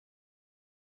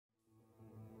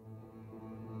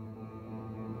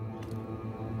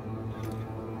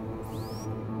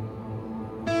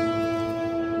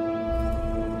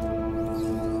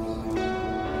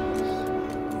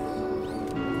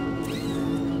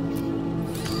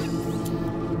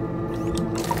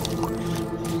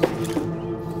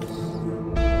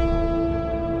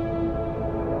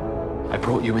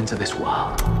brought you into this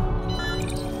world.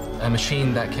 A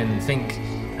machine that can think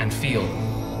and feel.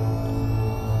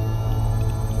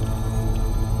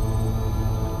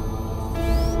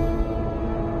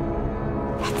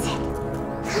 That's it.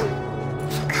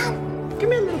 Come.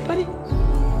 Come here, little buddy.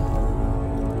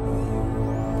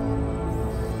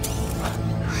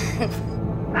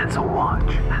 That's a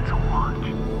watch. That's a watch.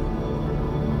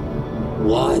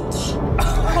 What?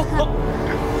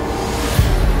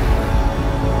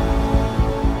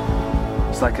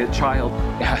 It's like a child.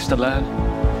 It has to learn.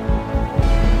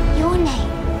 Your name.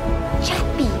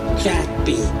 Chappie.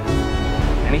 Chappie.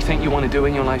 Anything you want to do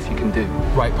in your life, you can do.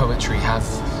 Write poetry, have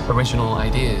original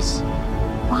ideas.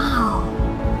 Wow.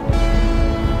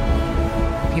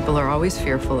 People are always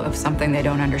fearful of something they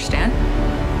don't understand.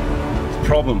 The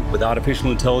problem with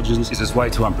artificial intelligence is it's way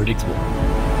too unpredictable.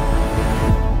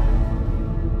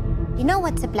 You know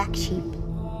what's a black sheep?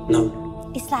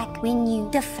 No. It's like when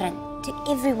you're different to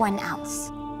everyone else.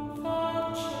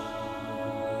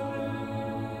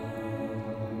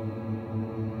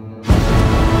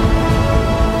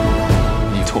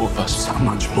 You taught us so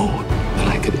much more than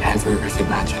I could ever have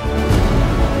imagined.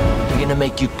 I'm gonna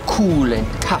make you cool and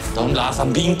tough. Don't laugh,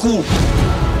 I'm being cool.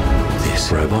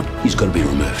 This robot is going to be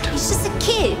removed. He's just a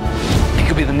kid. It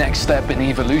could be the next step in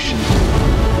evolution.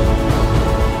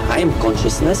 I am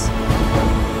consciousness.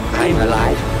 I am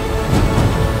alive.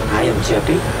 I am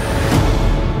Chappie.